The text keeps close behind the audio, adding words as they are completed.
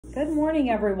Good morning,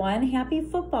 everyone. Happy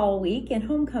football week and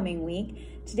homecoming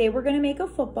week. Today we're going to make a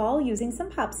football using some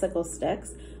popsicle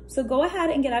sticks. So go ahead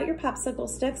and get out your popsicle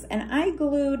sticks, and I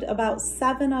glued about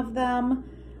 7 of them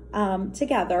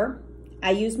together.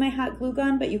 I used my hot glue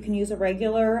gun, but you can use a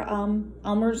regular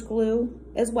Elmer's glue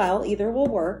as well. Either will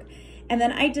work. And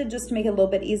then I did, just to make it a little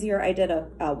bit easier, I did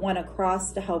a one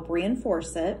across to help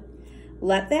reinforce it.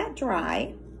 Let that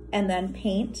dry and then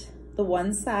paint the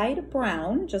one side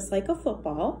brown, just like a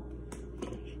football.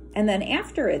 And then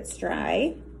after it's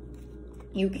dry,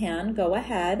 you can go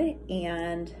ahead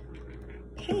and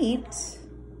paint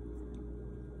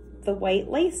the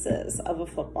white laces of a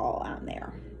football on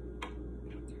there.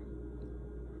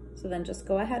 So then just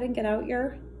go ahead and get out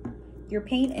your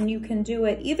paint, and you can do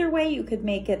it either way. You could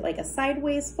make it like a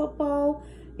sideways football.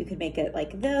 You could make it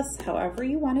like this, however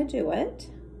you want to do it.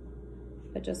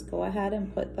 But just go ahead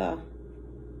and put the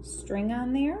string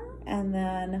on there and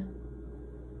then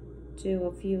do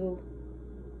a few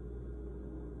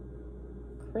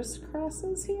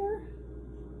crisscrosses here.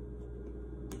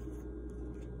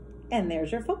 And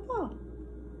there's your football.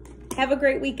 Have a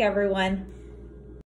great week, everyone.